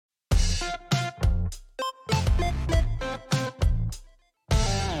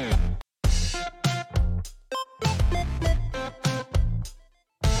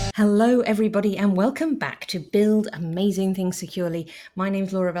Hello, everybody, and welcome back to Build Amazing Things Securely. My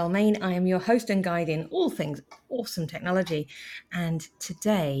name's Laura Belmain. I am your host and guide in all things awesome technology. And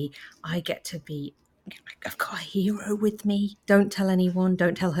today I've got a hero with me. Don't tell anyone.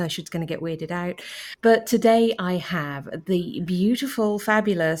 Don't tell her she's going to get weirded out. But today I have the beautiful,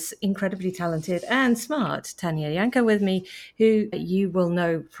 fabulous, incredibly talented and smart Tanya Janca with me, who you will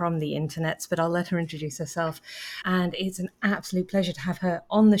know from the internets, but I'll let her introduce herself. And it's an absolute pleasure to have her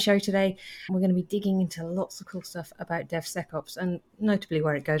on the show today. We're going to be digging into lots of cool stuff about DevSecOps and notably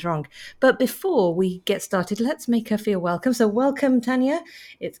where it goes wrong. But before we get started, let's make her feel welcome. So welcome, Tanya.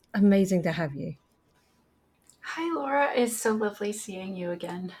 It's amazing to have you. Hi, Laura. It's so lovely seeing you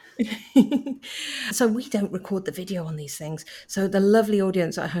again. So we don't record the video on these things. So the lovely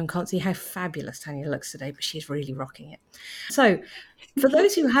audience at home can't see how fabulous Tanya looks today, but she's really rocking it. So for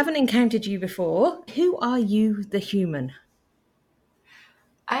those who haven't encountered you before, who are you, the human?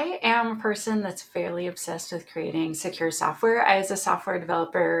 I am a person that's fairly obsessed with creating secure software. As a software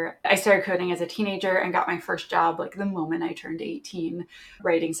developer, I started coding as a teenager and got my first job like the moment I turned 18,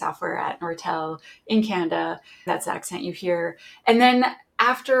 writing software at Nortel in Canada. That's the accent you hear. And then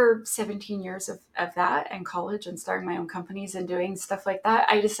after 17 years of that and college and starting my own companies and doing stuff like that,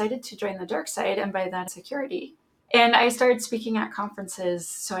 I decided to join the dark side, and by that, security. And I started speaking at conferences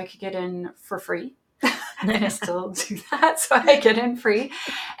so I could get in for free. And I still do that, so I get in free.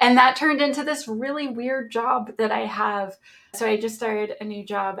 And that turned into this really weird job that I have. So I just started a new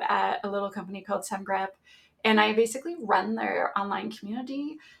job at a little company called Semgrep, and I basically run their online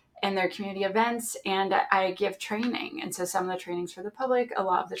community and their community events, and I give training. And so some of the trainings for the public, a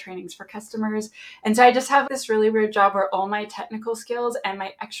lot of the trainings for customers. And so I just have this really weird job where all my technical skills and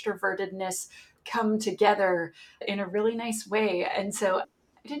my extrovertedness come together in a really nice way. And so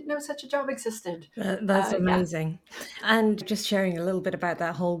I didn't know such a job existed. That's Yeah. amazing. And just sharing a little bit about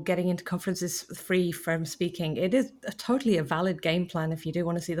that whole getting into conferences free from speaking. It is totally a valid game plan if you do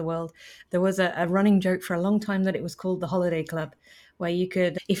want to see the world. There was a running joke for a long time that it was called the Holiday Club, where you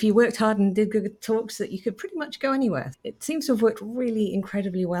could, if you worked hard and did good talks, that you could pretty much go anywhere. It seems to have worked really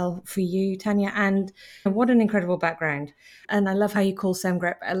incredibly well for you, Tanya, and what an incredible background. And I love how you call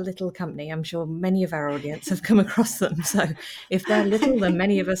Semgrep a little company. I'm sure many of our audience have come across them. So if they're little, then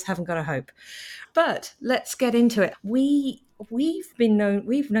many of us haven't got a hope. But let's get into it. We've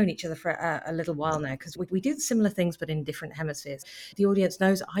known each other for a little while now because we do similar things but in different hemispheres. The audience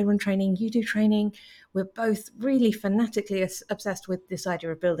knows I run training, you do training. We're both really fanatically obsessed with this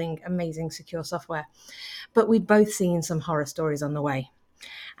idea of building amazing secure software, but we've both seen some horror stories on the way.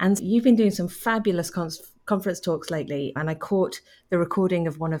 And you've been doing some fabulous conference talks lately, and I caught the recording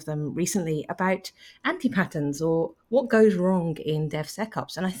of one of them recently about anti-patterns or what goes wrong in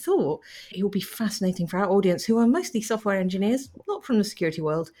DevSecOps. And I thought it would be fascinating for our audience, who are mostly software engineers, not from the security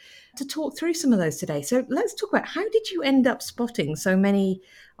world, to talk through some of those today. So let's talk about, how did you end up spotting so many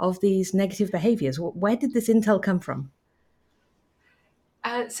of these negative behaviors? Where did this intel come from?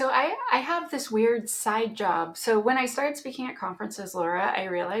 So I have this weird side job. So when I started speaking at conferences, Laura, I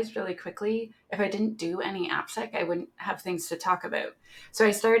realized really quickly if I didn't do any AppSec, I wouldn't have things to talk about. So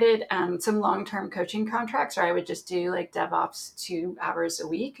I started some long-term coaching contracts where I would just do like DevOps 2 hours a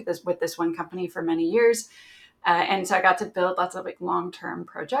week with this one company for many years. And so I got to build lots of like long-term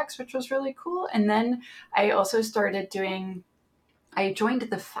projects, which was really cool. And then I also started I joined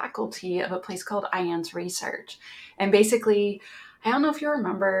the faculty of a place called IANS Research. And basically, I don't know if you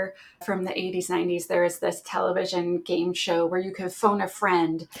remember from the 80s, 90s, there was this television game show where you could phone a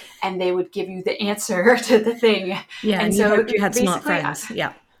friend and they would give you the answer to the thing. Yeah, And and you so hoped you had smart basically, friends.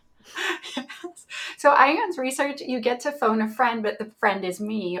 Yeah. so IANS Research, you get to phone a friend, but the friend is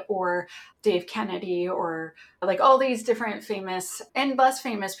me or Dave Kennedy or like all these different famous and less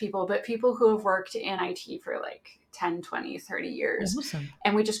famous people, but people who have worked in IT for like 10, 20, 30 years. Awesome.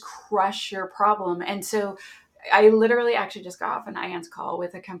 And we just crush your problem. And so I literally actually just got off an IANS call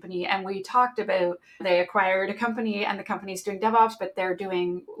with a company, and we talked about they acquired a company and the company's doing DevOps, but they're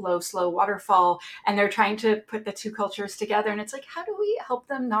doing low, slow waterfall, and they're trying to put the two cultures together. And it's like, how do we help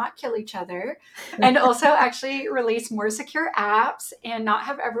them not kill each other and also actually release more secure apps and not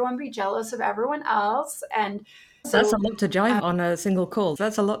have everyone be jealous of everyone else? And That's a so lot to jive on a single call.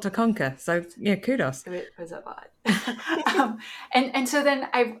 That's a lot to conquer. So yeah, kudos. it was a lot. And so then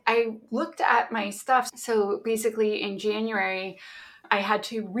I looked at my stuff. So basically in January, I had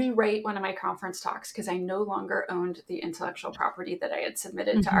to rewrite one of my conference talks because I no longer owned the intellectual property that I had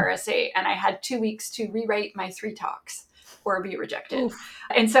submitted to Mhm. RSA. And I had 2 weeks to rewrite my 3 talks or be rejected. Oof.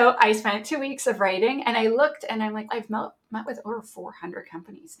 And so I spent 2 weeks of writing, and I looked and I'm like, I've met with over 400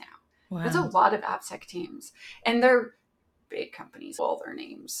 companies now. That's a Wow. lot of AppSec teams. And they're big companies, all their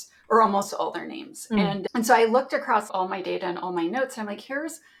names, or almost all their names. Mm. And so I looked across all my data and all my notes, and I'm like,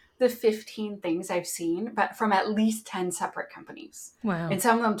 here's the 15 things I've seen, but from at least 10 separate companies. Wow. And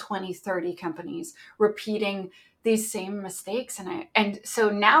some of them 20, 30 companies repeating these same mistakes. And so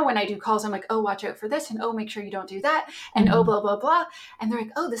now when I do calls, I'm like, oh, watch out for this. And oh, make sure you don't do that. And oh, blah, blah, blah. And they're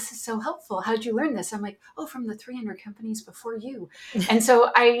like, oh, this is so helpful. How did you learn this? I'm like, oh, from the 300 companies before you. And so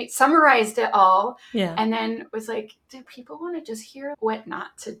I summarized it all Yeah. and then was like, do people want to just hear what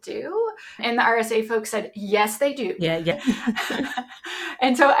not to do? And the RSA folks said, yes, they do. Yeah.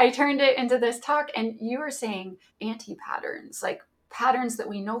 And so I turned it into this talk, and you were saying anti-patterns, like patterns that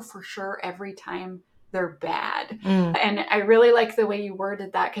we know for sure every time they're bad. And I really like the way you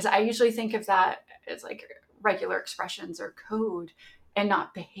worded that, because I usually think of that as like regular expressions or code and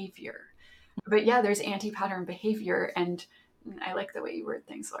not behavior. But yeah, there's anti-pattern behavior, and I like the way you word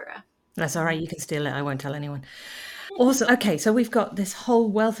things, Laura. That's all right. You can steal it. I won't tell anyone. Awesome. Okay, so we've got this whole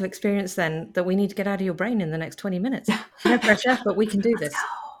wealth of experience then that we need to get out of your brain in the next 20 minutes. No pressure, but we can do this.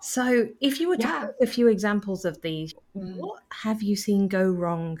 So if you were to Yeah. pick a few examples of these, what have you seen go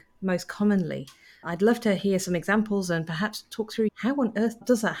wrong most commonly? I'd love to hear some examples and perhaps talk through how on earth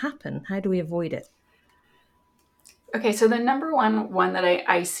does that happen? How do we avoid it? Okay, so the number one that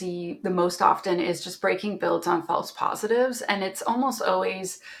I see the most often is just breaking builds on false positives. And it's almost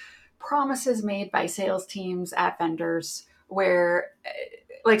always promises made by sales teams at vendors where,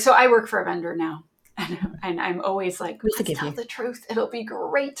 like, so I work for a vendor now. And I'm always like, We let's forgive tell you. the truth. It'll be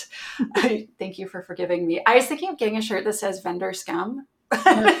great. Thank you for forgiving me. I was thinking of getting a shirt that says vendor scum.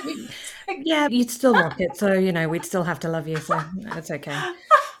 Yeah, you'd still rock it. So, we'd still have to love you. So that's okay.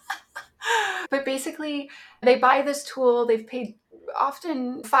 But basically, they buy this tool. They've paid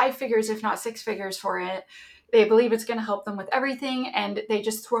often 5 figures, if not 6 figures for it. They believe it's going to help them with everything, and they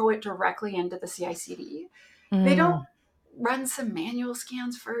just throw it directly into the CI/CD. They don't run some manual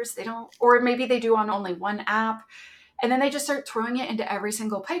scans first. They don't, or maybe they do on only one app, and then they just start throwing it into every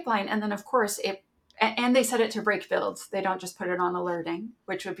single pipeline. And then, of course, and they set it to break builds. They don't just put it on alerting,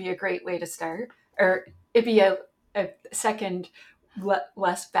 which would be a great way to start, or it'd be a second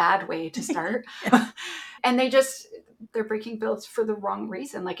less bad way to start. And they're breaking builds for the wrong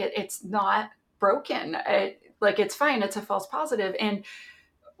reason. Like it's not broken. It's fine. It's a false positive. And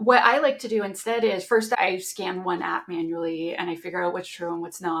what I like to do instead is first I scan one app manually and I figure out what's true and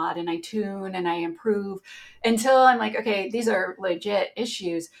what's not. And I tune and I improve until I'm like, okay, these are legit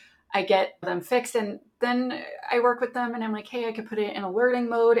issues. I get them fixed, and then I work with them and I'm like, hey, I could put it in alerting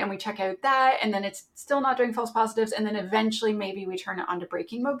mode, and we check out that, and then it's still not doing false positives. And then eventually maybe we turn it onto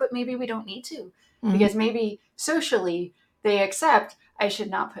breaking mode, but maybe we don't need to, because maybe socially they accept I should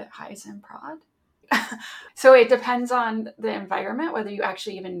not put highs in prod. So it depends on the environment, whether you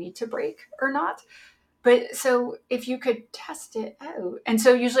actually even need to break or not. But so if you could test it out. And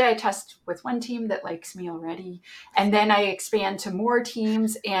so usually I test with one team that likes me already, and then I expand to more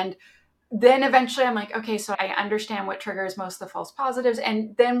teams. And then eventually I'm like, okay, so I understand what triggers most of the false positives.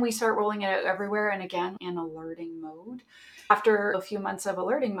 And then we start rolling it out everywhere. And again, in alerting mode. After a few months of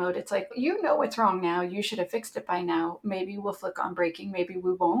alerting mode, it's like, you know what's wrong now. You should have fixed it by now. Maybe we'll flick on breaking. Maybe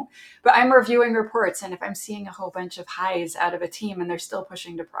we won't. But I'm reviewing reports. And if I'm seeing a whole bunch of highs out of a team and they're still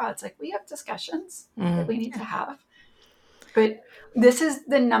pushing to prod, it's like, we have discussions that we need to have. But this is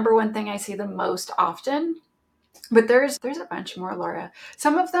the number one thing I see the most often. But there's a bunch more, Laura.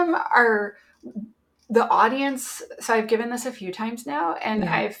 Some of them are the audience. So I've given this a few times now, and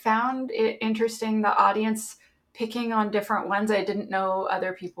I've found it interesting, the audience picking on different ones I didn't know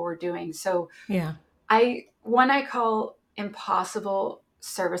other people were doing. So I call impossible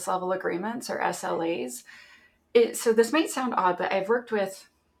service level agreements, or SLAs. So this might sound odd, but I've worked with,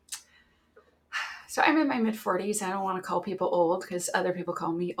 so I'm in my mid-40s. I don't want to call people old because other people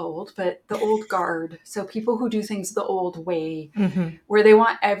call me old, but the old guard. So people who do things the old way, where they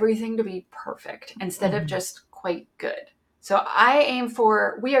want everything to be perfect instead of just quite good. So I aim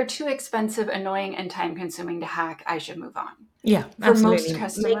for, we are too expensive, annoying, and time-consuming to hack. I should move on. Yeah, for absolutely. most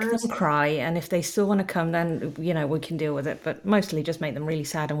customers. Make them cry, and if they still want to come, then we can deal with it. But mostly, just make them really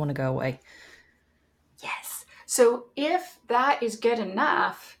sad and want to go away. Yes. So if that is good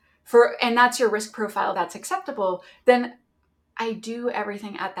enough and that's your risk profile, that's acceptable, then I do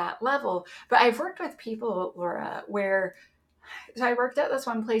everything at that level. But I've worked with people, Laura, so I worked at this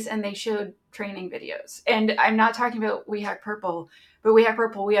one place and they showed training videos. And I'm not talking about We Hack Purple, but We Hack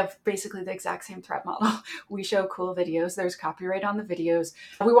Purple, we have basically the exact same threat model. We show cool videos. There's copyright on the videos.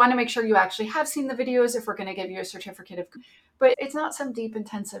 We want to make sure you actually have seen the videos if we're going to give you a certificate of. But it's not some deep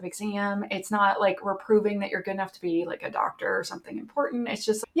intensive exam. It's not like we're proving that you're good enough to be like a doctor or something important. It's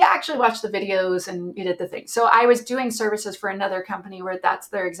just, yeah, actually watch the videos and you did the thing. So I was doing services for another company where that's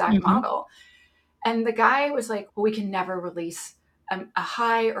their exact Mm-hmm. model. And the guy was like, well, we can never release a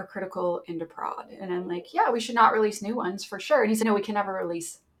high or critical into prod. And I'm like, yeah, we should not release new ones for sure. And he said, no, we can never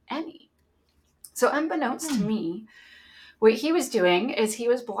release any. So unbeknownst to me, what he was doing is he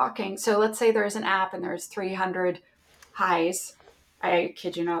was blocking. So let's say there's an app and there's 300 highs. I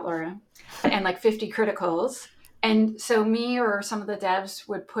kid you not, Laura, and like 50 criticals. And so me or some of the devs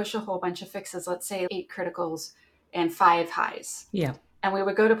would push a whole bunch of fixes, let's say 8 criticals and 5 highs. Yeah. And we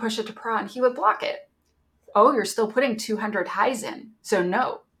would go to push it to prod and he would block it. Oh, you're still putting 200 highs in. So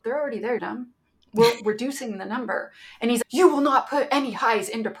no, they're already there, dumb. We're reducing the number. And he's like, you will not put any highs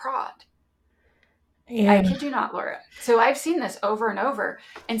into prod. Yeah. I kid you not, Laura. So I've seen this over and over.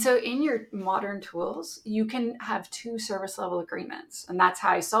 And so in your modern tools, you can have 2 service level agreements. And that's how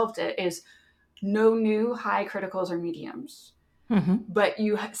I solved it is no new high criticals or mediums. Mm-hmm. But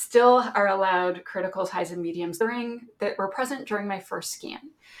you still are allowed criticals, highs, and mediums that were present during my first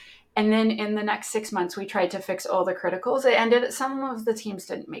scan. And then in the next 6 months, we tried to fix all the criticals. It ended, some of the teams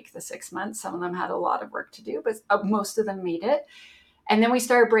didn't make the 6 months. Some of them had a lot of work to do, but most of them made it. And then we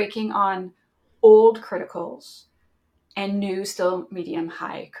started breaking on old criticals and new, still medium,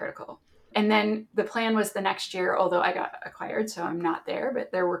 high critical. And then the plan was the next year, although I got acquired, so I'm not there,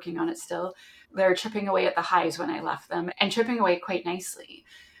 but they're working on it still. They're chipping away at the highs when I left them and chipping away quite nicely.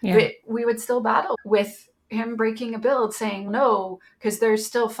 Yeah. But we would still battle with him breaking a build saying no, because there's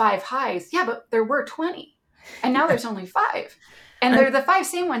still 5 highs. Yeah, but there were 20. And now there's only 5. And they're the 5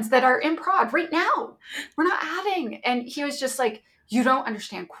 same ones that are in prod right now. We're not adding. And he was just like, you don't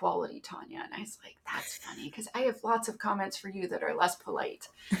understand quality, Tanya. And I was like, that's funny because I have lots of comments for you that are less polite,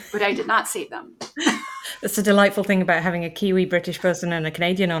 but I did not see them. That's a delightful thing about having a Kiwi British person and a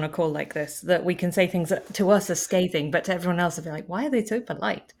Canadian on a call like this, that we can say things that to us are scathing, but to everyone else, they'll be like, why are they so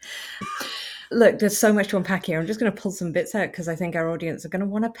polite? Look, there's so much to unpack here. I'm just going to pull some bits out because I think our audience are going to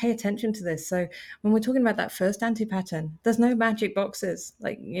want to pay attention to this. So when we're talking about that first anti-pattern, there's no magic boxes.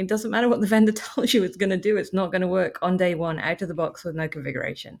 Like, it doesn't matter what the vendor tells you it's going to do. It's not going to work on day one out of the box with no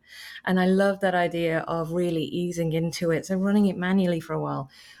configuration. And I love that idea of really easing into it. So running it manually for a while,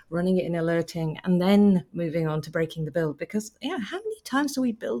 running it in alerting, and then moving on to breaking the build. Because, yeah, how many times do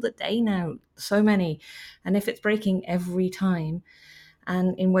we build a day now? So many. And if it's breaking every time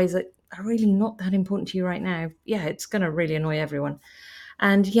and in ways that are really not that important to you right now, yeah, it's going to really annoy everyone.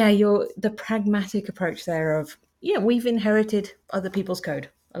 And yeah, the pragmatic approach there of, yeah, we've inherited other people's code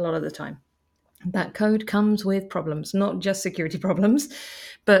a lot of the time. That code comes with problems, not just security problems,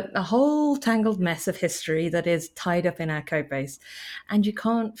 but a whole tangled mess of history that is tied up in our code base. And you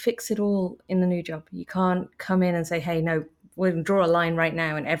can't fix it all in the new job. You can't come in and say, hey, no, we're going to draw a line right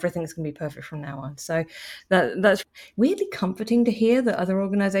now and everything's going to be perfect from now on. So that's weirdly comforting to hear that other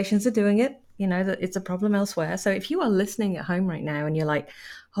organizations are doing it, that it's a problem elsewhere. So if you are listening at home right now and you're like,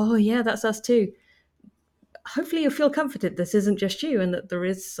 oh yeah, that's us too, hopefully you'll feel comforted this isn't just you and that there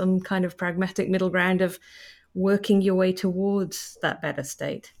is some kind of pragmatic middle ground of working your way towards that better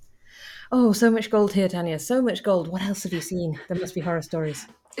state. Oh, so much gold here, Tanya. So much gold. What else have you seen? There must be horror stories.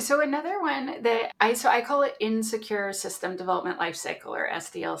 So another one that I call it insecure system development lifecycle, or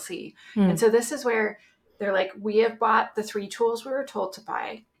SDLC. And so this is where they're like, we have bought the 3 tools we were told to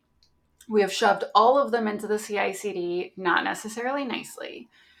buy. We have shoved all of them into the CI/CD, not necessarily nicely.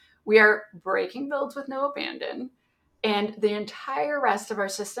 We are breaking builds with no abandon. And the entire rest of our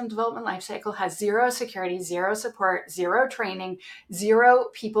system development lifecycle has 0 security, 0 support, 0 training, 0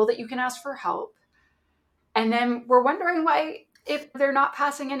 people that you can ask for help. And then we're wondering why, if they're not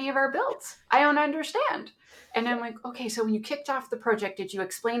passing any of our builds. I don't understand. And I'm like, okay, so when you kicked off the project, did you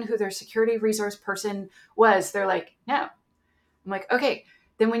explain who their security resource person was? They're like, no. I'm like, okay,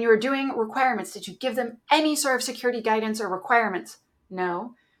 then when you were doing requirements, did you give them any sort of security guidance or requirements?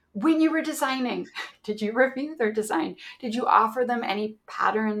 No. When you were designing, did you review their design? Did you offer them any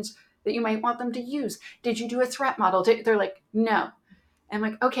patterns that you might want them to use? Did you do a threat model? They're like, no. And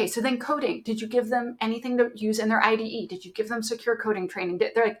I'm like, okay, so then coding, did you give them anything to use in their IDE? Did you give them secure coding training?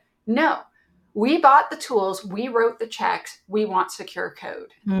 They're like, no. We bought the tools, we wrote the checks, we want secure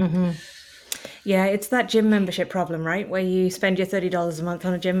code. Mm-hmm. Yeah, it's that gym membership problem, right? Where you spend your $30 a month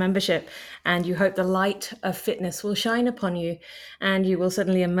on a gym membership and you hope the light of fitness will shine upon you and you will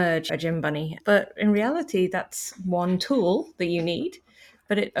suddenly emerge a gym bunny. But in reality, that's one tool that you need,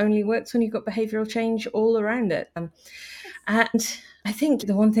 but it only works when you've got behavioral change all around it. And I think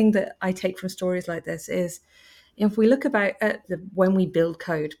the one thing that I take from stories like this is If we look about at when we build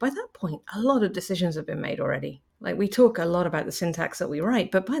code, by that point, a lot of decisions have been made already. Like we talk a lot about the syntax that we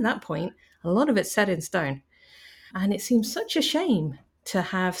write, but by that point, a lot of it's set in stone. And it seems such a shame to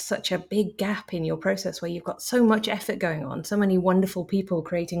have such a big gap in your process where you've got so much effort going on, so many wonderful people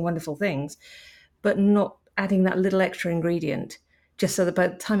creating wonderful things, but not adding that little extra ingredient just so that by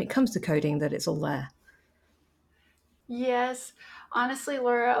the time it comes to coding that it's all there. Yes. Honestly,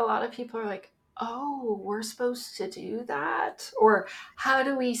 Laura, a lot of people are like, oh, we're supposed to do that? Or how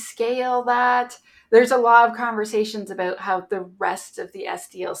do we scale that? There's a lot of conversations about how the rest of the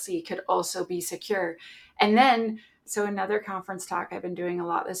SDLC could also be secure. And then, so another conference talk I've been doing a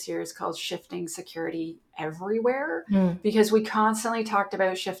lot this year is called Shifting Security Everywhere, Mm. because we constantly talked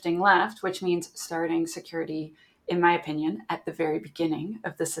about shifting left, which means starting security, in my opinion, at the very beginning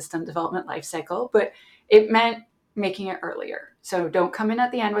of the system development lifecycle. But it meant making it earlier. So don't come in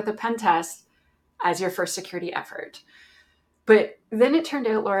at the end with a pen test as your first security effort. But then it turned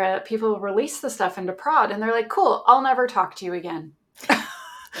out, Laura, people release the stuff into prod and they're like, cool, I'll never talk to you again.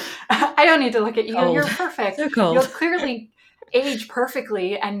 I don't need to look at you. Cold. You're perfect. So You'll cold. clearly age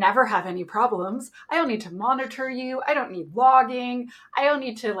perfectly and never have any problems. I don't need to monitor you. I don't need logging. I don't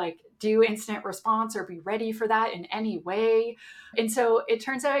need to like do instant response or be ready for that in any way. And so it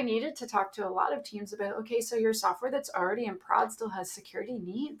turns out I needed to talk to a lot of teams about, okay, so your software that's already in prod still has security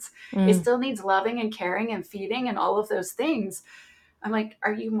needs. It Mm. still needs loving and caring and feeding and all of those things. I'm like,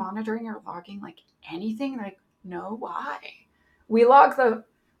 are you monitoring or logging like anything? They're like, no, why? We log the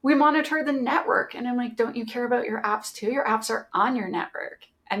we monitor the network. And I'm like, don't you care about your apps too? Your apps are on your network.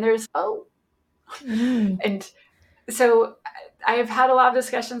 And there's, oh. Mm. And so I have had a lot of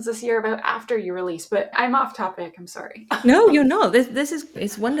discussions this year about after you release, but I'm off topic. I'm sorry. No, you're not. This is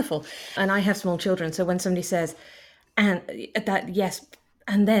it's wonderful. And I have small children, so when somebody says, and that yes,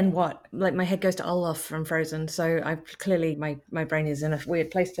 and then what? Like my head goes to Olaf from Frozen. So I clearly my brain is in a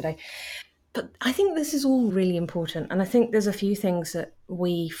weird place today. But I think this is all really important. And I think there's a few things that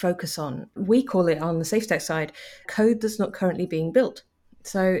we focus on. We call it on the SafeStack side, code that's not currently being built.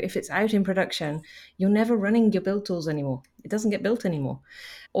 So if it's out in production, you're never running your build tools anymore. It doesn't get built anymore.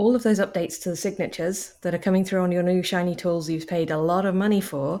 All of those updates to the signatures that are coming through on your new shiny tools you've paid a lot of money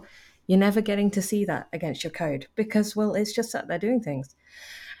for, you're never getting to see that against your code because, well, it's just that they're doing things.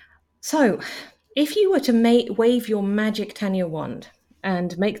 So, if you were to wave your magic Tanya wand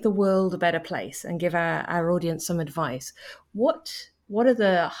and make the world a better place and give our audience some advice, what are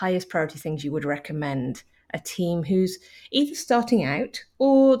the highest priority things you would recommend a team who's either starting out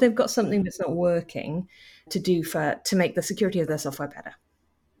or they've got something that's not working to do to make the security of their software better?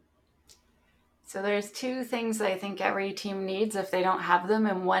 So there's two things I think every team needs if they don't have them,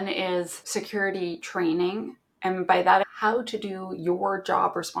 and one is security training. And by that, how to do your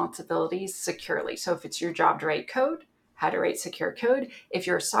job responsibilities securely. So if it's your job to write code, how to write secure code. If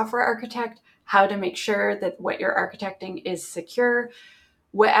you're a software architect, how to make sure that what you're architecting is secure.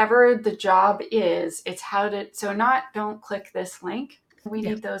 Whatever the job is, it's how to, so not don't click this link. We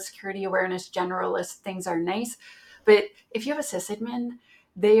Yeah. need those security awareness generalist things are nice. But if you have a sysadmin,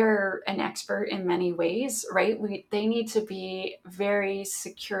 they are an expert in many ways, right? They need to be very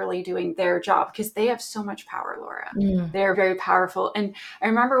securely doing their job because they have so much power, Laura. Mm. They're very powerful. And I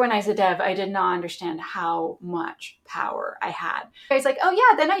remember when I was a dev, I did not understand how much power I had. I was like, oh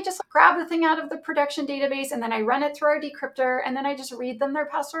yeah, then I just grab the thing out of the production database and then I run it through our decryptor and then I just read them their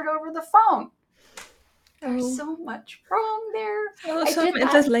password over the phone. There's Oh, so much wrong there. I so did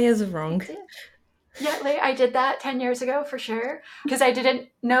there's that. layers of I wrong. did. Yeah, I did that 10 years ago for sure because I didn't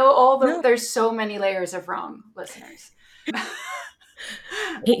know all the, No, there's so many layers of wrong, listeners.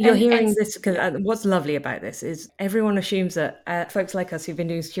 you're and hearing this because yeah, what's lovely about this is everyone assumes that folks like us who've been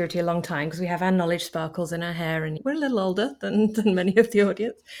doing security a long time, because we have our knowledge sparkles in our hair and we're a little older than many of the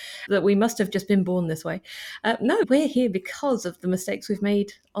audience, that we must have just been born this way. No, we're here because of the mistakes we've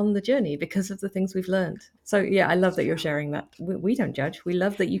made on the journey, because of the things we've learned. So, yeah, I love it's that you're true. sharing that. We don't judge. We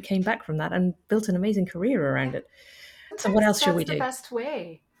love that you came back from that and built an amazing career around Yeah. it. So, what Sometimes else should that's we the do? best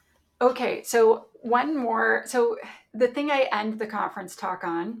way. Okay, so one more. So the thing I end the conference talk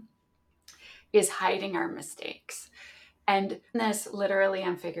on is hiding our mistakes. And this literally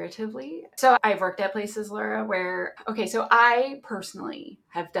and figuratively. So I've worked at places, Laura, where, okay, so I personally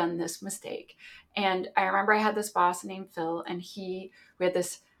have done this mistake. And I remember I had this boss named Phil, and we had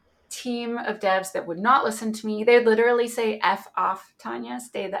this team of devs that would not listen to me. They'd literally say, F off, Tanya,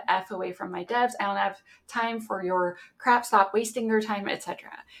 stay the F away from my devs. I don't have time for your crap. Stop wasting their time,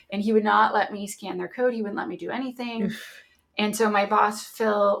 etc. And he would not let me scan their code. He wouldn't let me do anything. Oof. And so my boss,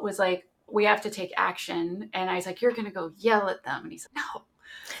 Phil, was like, we have to take action. And I was like, you're going to go yell at them. And he's like, no.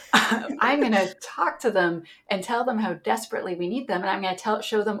 I'm going to talk to them and tell them how desperately we need them. And I'm going to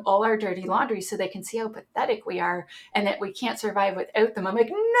show them all our dirty laundry so they can see how pathetic we are and that we can't survive without them. I'm like,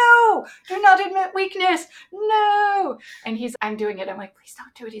 no, do not admit weakness. No. And I'm doing it. I'm like, please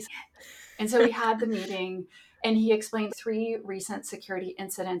don't do it. And so we had the meeting and he explained 3 recent security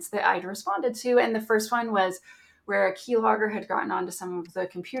incidents that I'd responded to. And the first one was where a keylogger had gotten onto some of the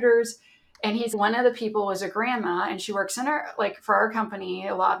computers. And one of the people was a grandma and she works for our company.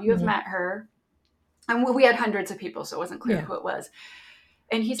 A lot of you have met her. And we had hundreds of people, so it wasn't clear who it was.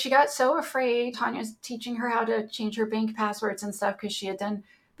 And she got so afraid. Tanya's teaching her how to change her bank passwords and stuff because she had done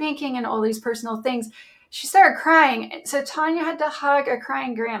banking and all these personal things. She started crying. So Tanya had to hug a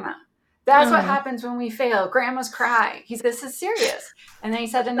crying grandma. That's what happens when we fail. Grandmas cry. This is serious. And then he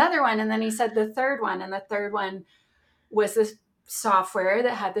said another one. And then he said the third one. And the third one was this software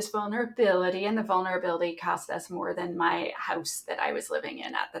that had this vulnerability. And the vulnerability cost us more than my house that I was living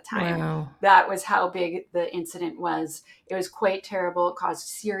in at the time. Wow. That was how big the incident was. It was quite terrible. It caused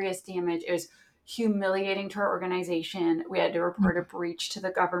serious damage. It was humiliating to our organization. We had to report a breach to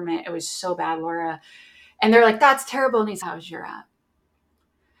the government. It was so bad, Laura. And they're like, that's terrible. And he's, how's your app?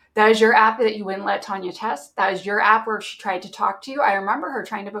 That is your app that you wouldn't let Tanya test. That is your app where she tried to talk to you. I remember her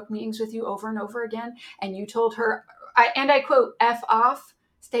trying to book meetings with you over and over again. And you told her, and I quote, F off,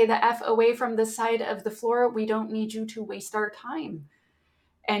 stay the F away from this side of the floor. We don't need you to waste our time.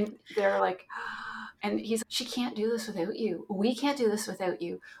 And they're like, and he's like, she can't do this without you. We can't do this without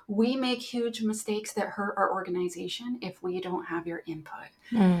you. We make huge mistakes that hurt our organization if we don't have your input.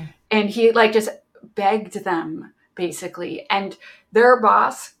 And he just begged them, basically. And their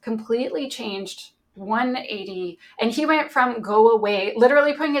boss completely changed 180. And he went from go away,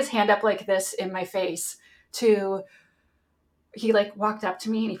 literally putting his hand up like this in my face, to he walked up to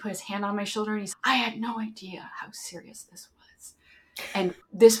me and he put his hand on my shoulder and he's, I had no idea how serious this was. And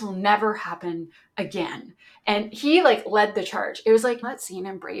this will never happen again. And he led the charge. It was like that scene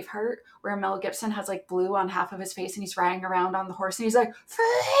in Braveheart where Mel Gibson has blue on half of his face and he's riding around on the horse and he's like,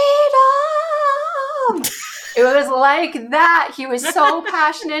 freedom. It was like that. He was so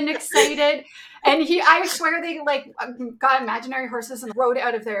passionate and excited. And I swear they got imaginary horses and rode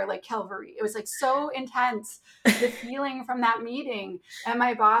out of there like cavalry. It was so intense, the feeling from that meeting. And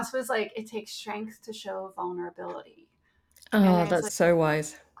my boss was like, it takes strength to show vulnerability. Oh, that's so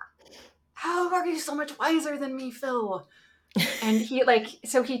wise. How are you so much wiser than me, Phil? And he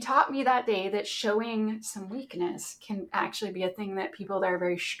so he taught me that day that showing some weakness can actually be a thing that people that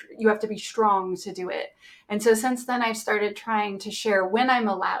are you have to be strong to do it. And so since then I've started trying to share when I'm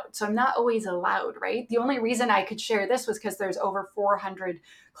allowed. So I'm not always allowed, right? The only reason I could share this was because there's over 400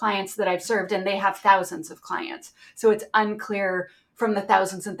 clients that I've served and they have thousands of clients. So it's unclear from the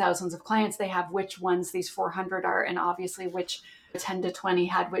thousands and thousands of clients they have which ones these 400 are, and obviously which 10 to 20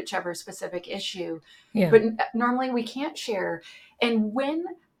 had whichever specific issue. But normally we can't share. And when,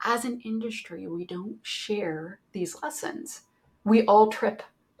 as an industry, we don't share these lessons, we all trip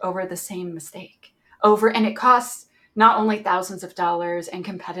over the same mistake. And it costs not only thousands of dollars and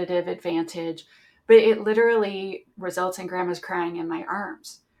competitive advantage, but it literally results in grandmas crying in my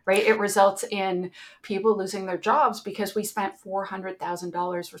arms, right? It results in people losing their jobs because we spent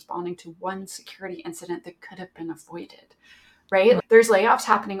 $400,000 responding to one security incident that could have been avoided. Right? There's layoffs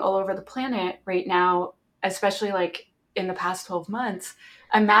happening all over the planet right now, especially in the past 12 months.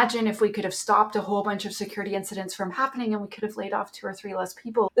 Imagine if we could have stopped a whole bunch of security incidents from happening and we could have laid off 2 or 3 less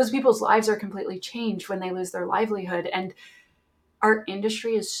people. Those people's lives are completely changed when they lose their livelihood. And our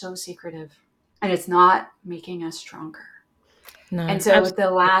industry is so secretive and it's not making us stronger. No, and so the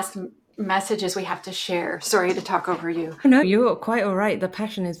last messages we have to share. Sorry to talk over you. No, you're quite all right. The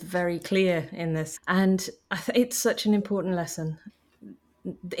passion is very clear in this. And it's such an important lesson.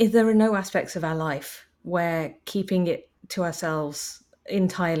 There are no aspects of our life where keeping it to ourselves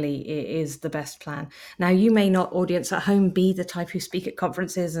entirely is the best plan. Now, you may not, audience at home, be the type who speak at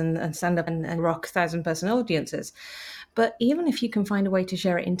conferences and stand up and rock 1,000-person audiences. But even if you can find a way to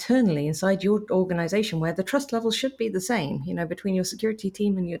share it internally inside your organization where the trust levels should be the same, between your security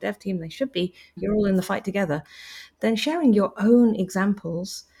team and your dev team, they should be, you're all in the fight together, then sharing your own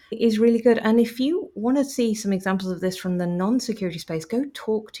examples is really good. And if you want to see some examples of this from the non-security space, go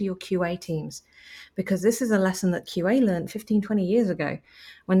talk to your QA teams, because this is a lesson that QA learned 15, 20 years ago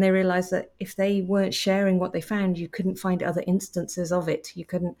when they realized that if they weren't sharing what they found, you couldn't find other instances of it. You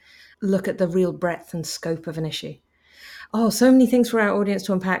couldn't look at the real breadth and scope of an issue. Oh, so many things for our audience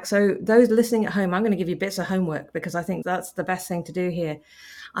to unpack. So those listening at home, I'm going to give you bits of homework because I think that's the best thing to do here.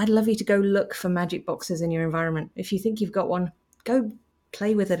 I'd love you to go look for magic boxes in your environment. If you think you've got one, go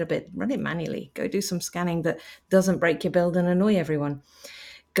play with it a bit, run it manually, go do some scanning that doesn't break your build and annoy everyone.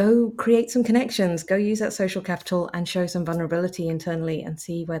 go create some connections, go use that social capital and show some vulnerability internally and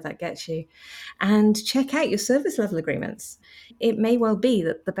see where that gets you. And check out your service level agreements. It may well be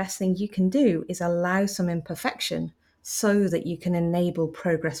that the best thing you can do is allow some imperfection so that you can enable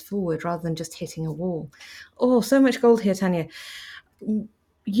progress forward rather than just hitting a wall. Oh, so much gold here, Tanya.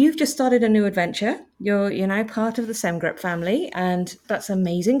 You've just started a new adventure. You're now part of the Semgrep family, and that's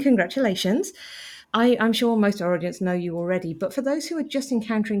amazing. Congratulations. I'm sure most of our audience know you already, but for those who are just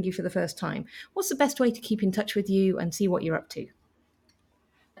encountering you for the first time, what's the best way to keep in touch with you and see what you're up to?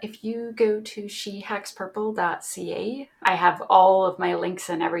 If you go to shehackspurple.ca, I have all of my links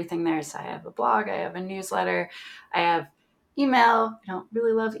and everything there. So I have a blog, I have a newsletter, I have email. I don't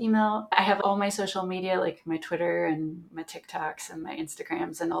really love email. I have all my social media, like my Twitter and my TikToks and my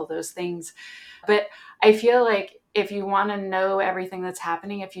Instagrams and all those things. But I feel like if you want to know everything that's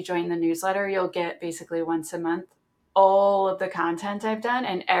happening, if you join the newsletter, you'll get basically once a month all of the content I've done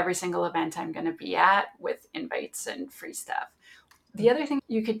and every single event I'm going to be at with invites and free stuff. The other thing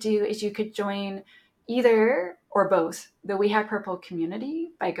you could do is you could join either or both the We Hack Purple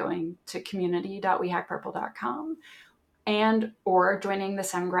community by going to community.wehackpurple.com and or joining the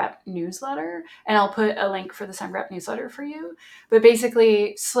Semgrep newsletter. And I'll put a link for the Semgrep newsletter for you. But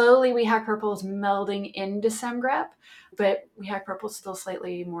basically, slowly We Hack Purple is melding into Semgrep, but We Hack Purple is still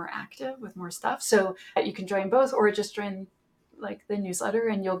slightly more active with more stuff. So you can join both or just join like the newsletter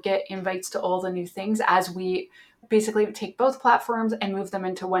and you'll get invites to all the new things as we basically take both platforms and move them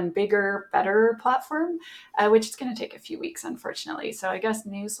into one bigger, better platform, which is going to take a few weeks, unfortunately. So I guess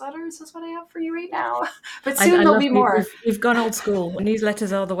newsletters is what I have for you right now. But soon I there'll love be you. more. We've gone old school.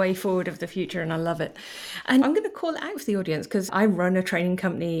 Newsletters are the way forward of the future, and I love it. And I'm going to call it out for the audience because I run a training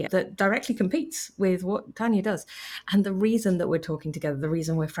company that directly competes with what Tanya does. And the reason that we're talking together, the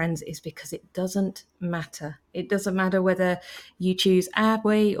reason we're friends, is because it doesn't matter. It doesn't matter whether you choose our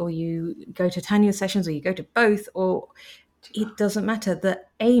way or you go to Tanya's sessions or you go to both, or it doesn't matter. The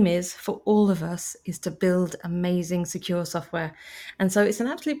aim is for all of us is to build amazing secure software. And so it's an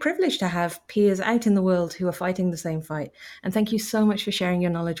absolute privilege to have peers out in the world who are fighting the same fight. And thank you so much for sharing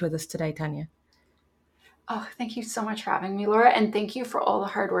your knowledge with us today, Tanya. Oh, thank you so much for having me, Laura. And thank you for all the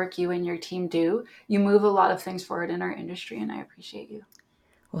hard work you and your team do. You move a lot of things forward in our industry, and I appreciate you.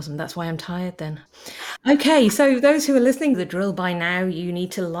 Awesome. That's why I'm tired then. Okay, so those who are listening, the drill by now, you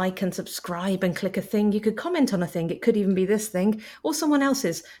need to like and subscribe and click a thing. You could comment on a thing. It could even be this thing or someone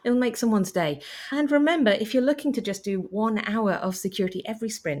else's. It'll make someone's day. And remember, if you're looking to just do 1 hour of security every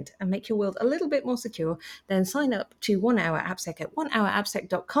sprint and make your world a little bit more secure, then sign up to 1 Hour AppSec at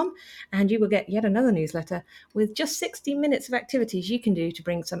onehourappsec.com and you will get yet another newsletter with just 60 minutes of activities you can do to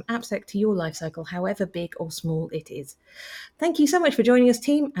bring some AppSec to your lifecycle, however big or small it is. Thank you so much for joining us,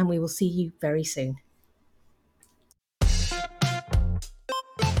 team, and we will see you very soon.